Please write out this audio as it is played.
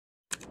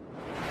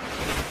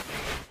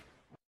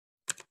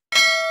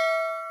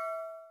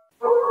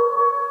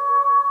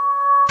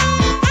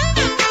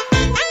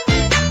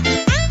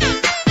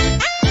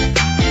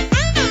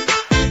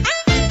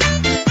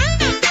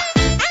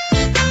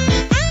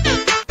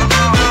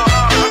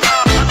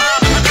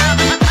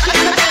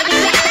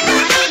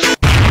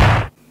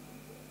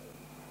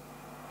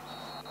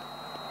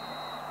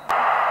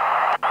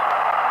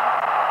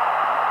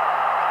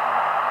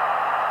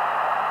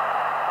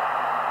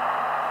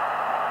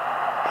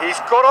He's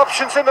got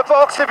options in the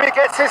box if he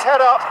gets his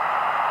head up.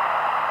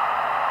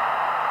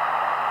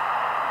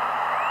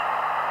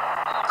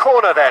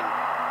 Corner then.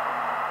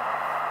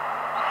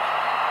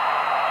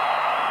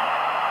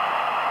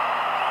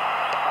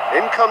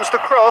 In comes the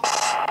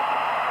cross.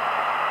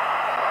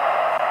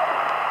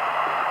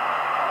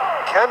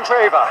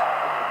 Candreva.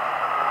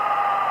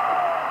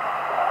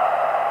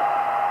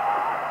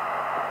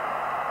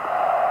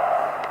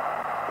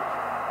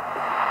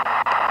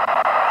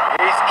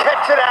 He's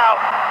kept it out.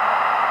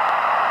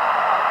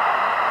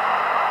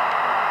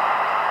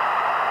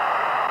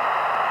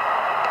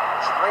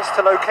 Tries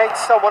to locate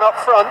someone up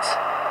front.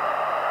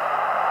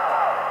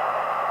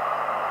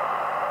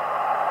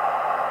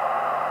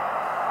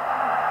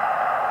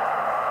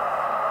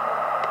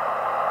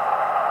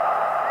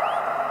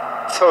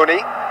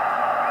 Tony.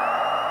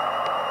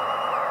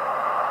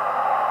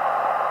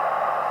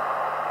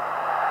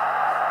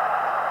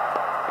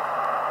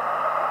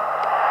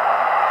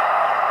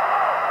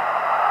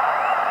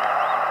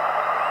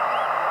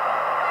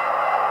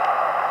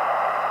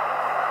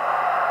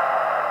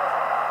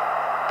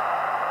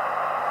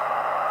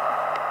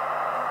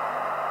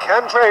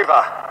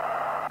 Candreva.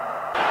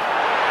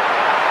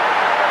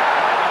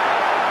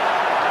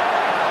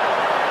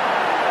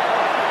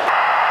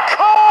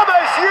 Calm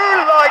as you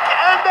like,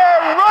 and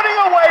they're running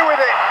away with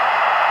it.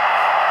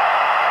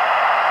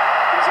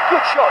 It was a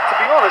good shot, to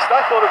be honest.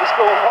 I thought it was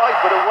going wide,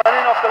 but it went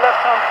in off the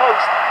left-hand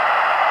post.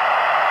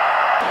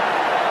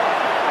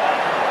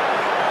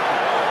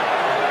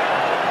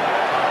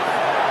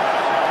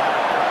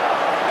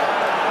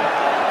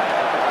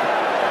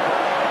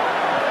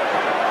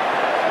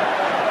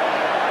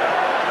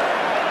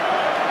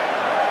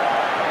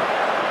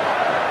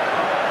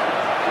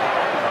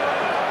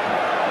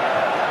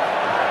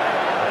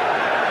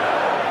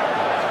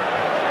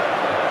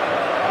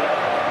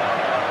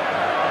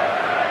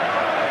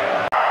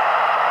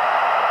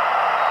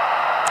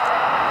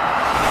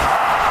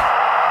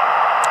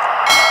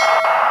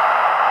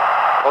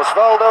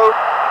 Osvaldo.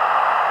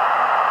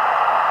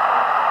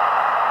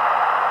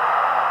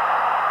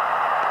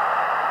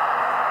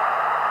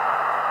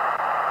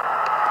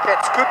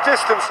 Gets good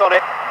distance on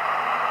it.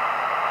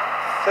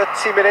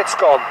 30 minutes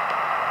gone.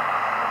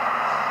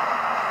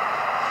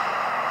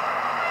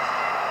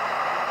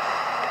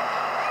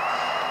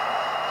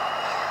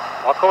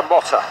 Marco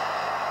Motta.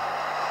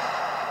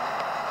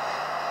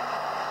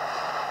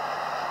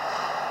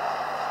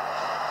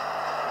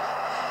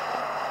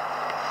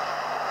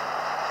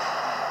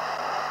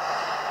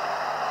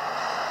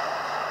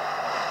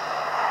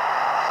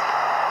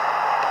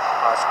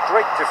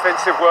 Great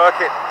defensive work.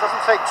 It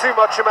doesn't take too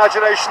much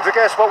imagination to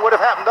guess what would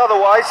have happened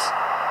otherwise.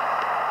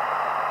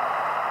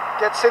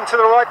 Gets into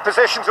the right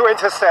position to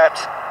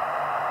intercept.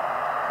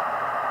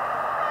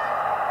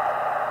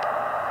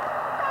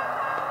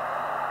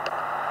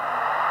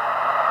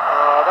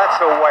 Oh, that's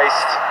a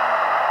waste.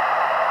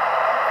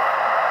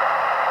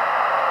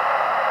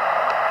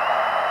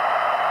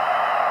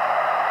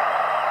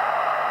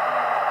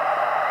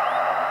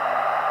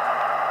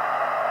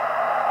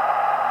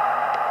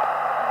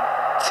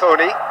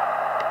 Tony.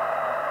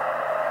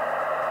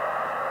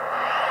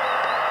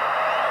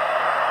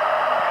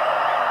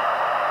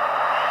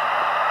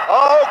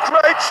 Oh,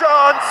 great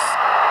chance!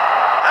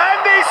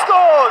 And he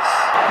scores!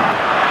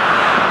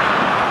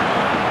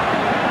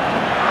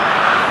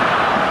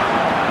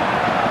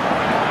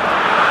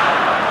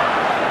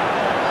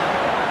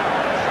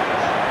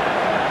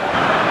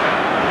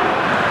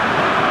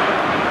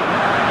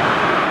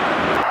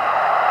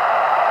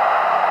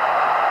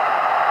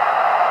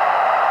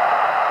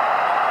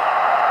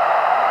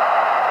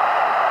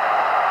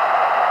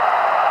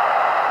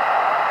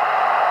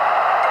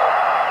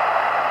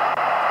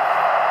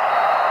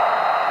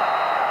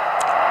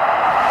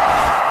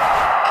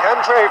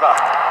 Candreva.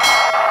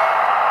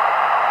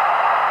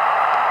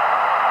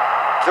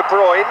 De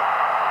Bruyne.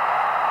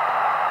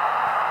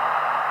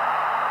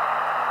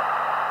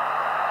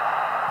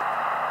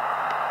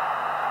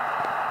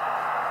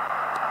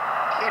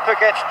 Keeper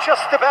gets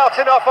just about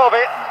enough of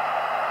it.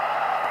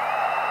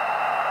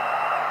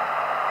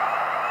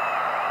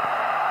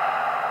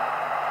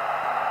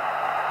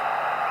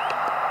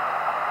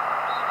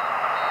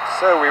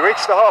 So we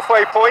reach the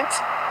halfway point.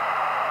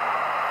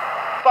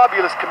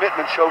 Fabulous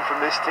commitment shown from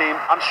this team.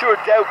 I'm sure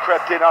doubt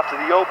crept in after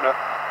the opener,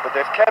 but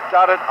they've kept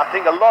at it. I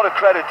think a lot of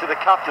credit to the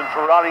captain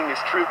for rallying his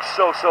troops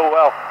so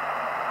well.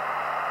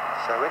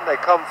 So in they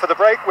come for the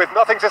break with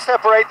nothing to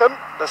separate them.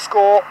 The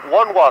score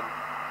 1-1.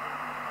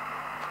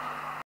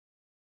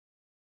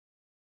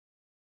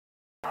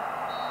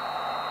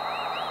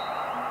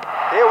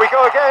 Here we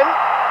go again.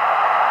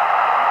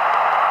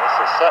 This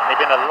has certainly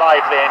been a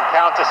lively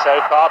encounter so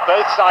far.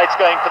 Both sides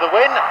going for the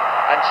win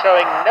and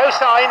showing no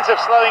signs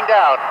of slowing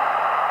down.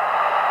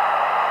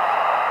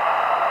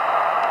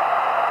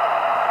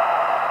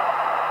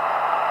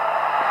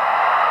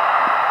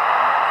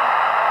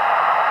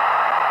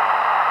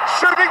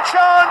 Shooting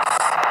chance,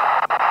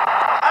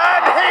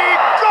 and he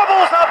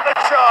gobbles up the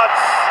chance.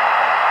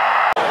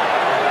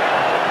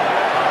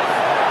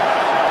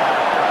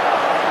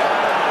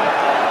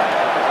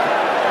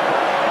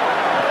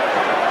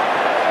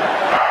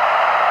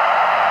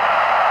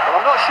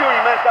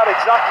 like that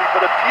exactly,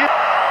 but a beautiful...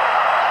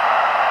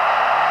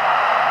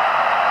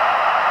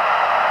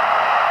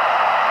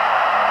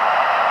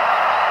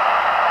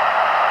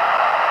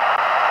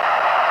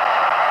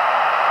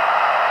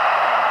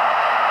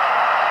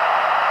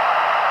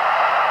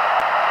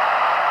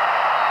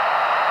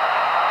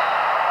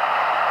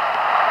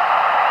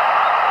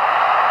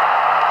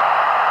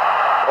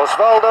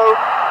 Osvaldo.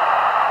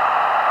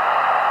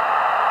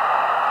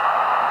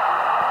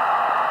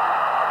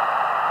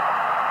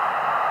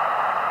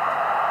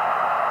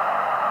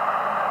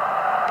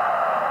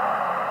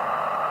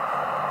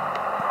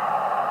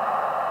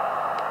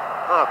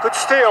 Ah, good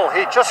steal,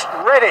 he just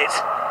read it.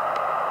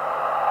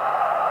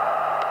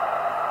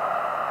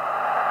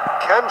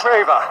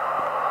 Candreva.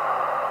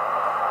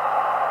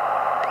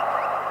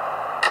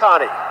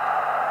 Carney.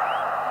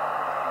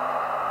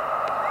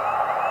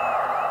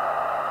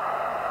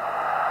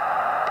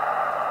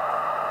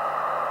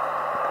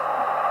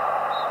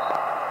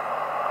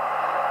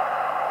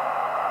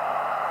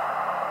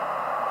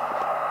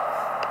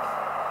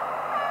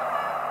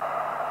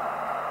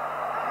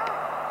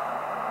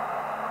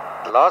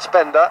 Last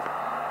bender.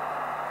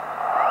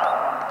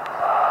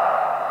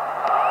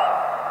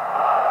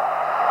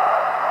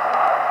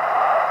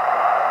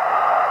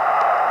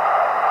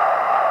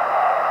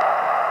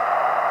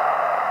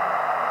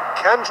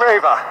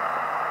 Candreva.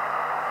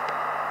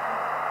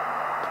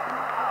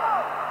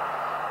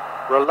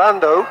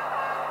 Rolando.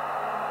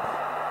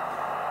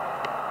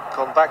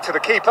 Gone back to the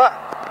keeper.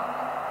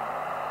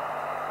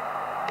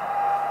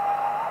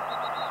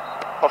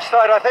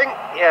 Offside, I think.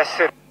 Yes,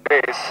 it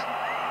is.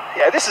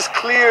 Yeah, this is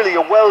clearly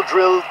a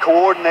well-drilled,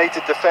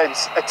 coordinated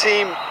defence. A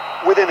team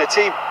within a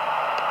team.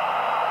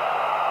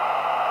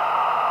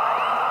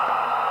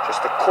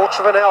 Just a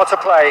quarter of an hour to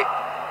play.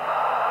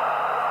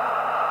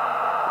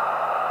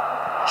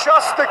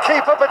 Just the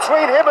keeper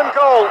between him and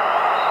goal.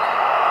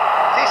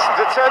 Decent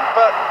attempt,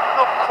 but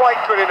not quite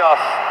good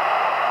enough.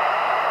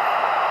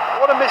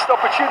 What a missed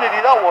opportunity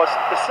that was.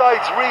 The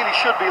sides really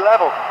should be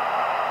level.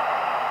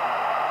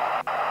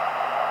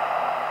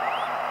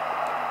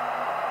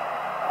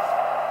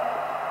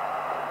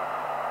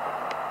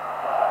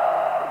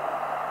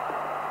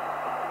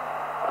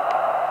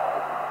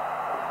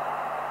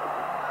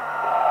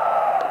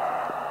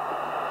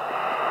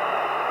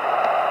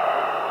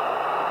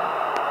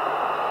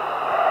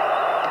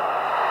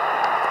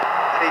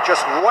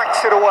 Just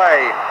whacks it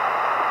away.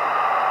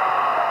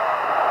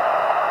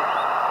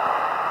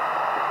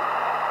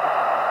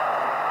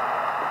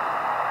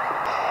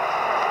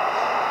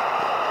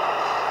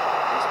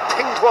 He's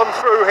pinged one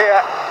through here.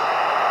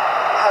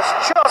 Has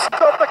just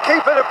got the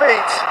keeper to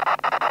beat.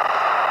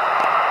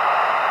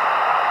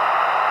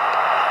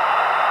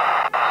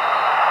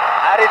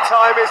 Added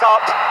time is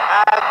up,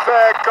 and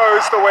there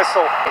goes the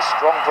whistle. A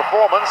strong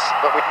performance,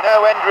 but with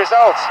no end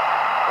result.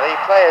 The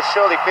players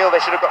surely feel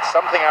they should have got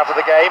something out of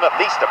the game, at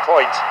least a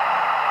point.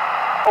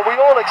 Well, we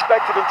all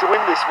expected them to win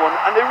this one,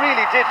 and they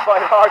really did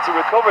fight hard to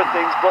recover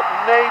things, but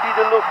maybe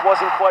the luck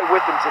wasn't quite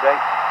with them today.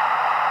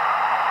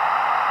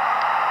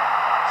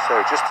 So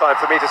just time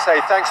for me to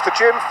say thanks to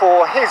Jim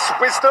for his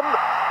wisdom,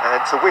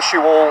 and to wish you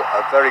all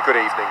a very good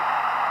evening.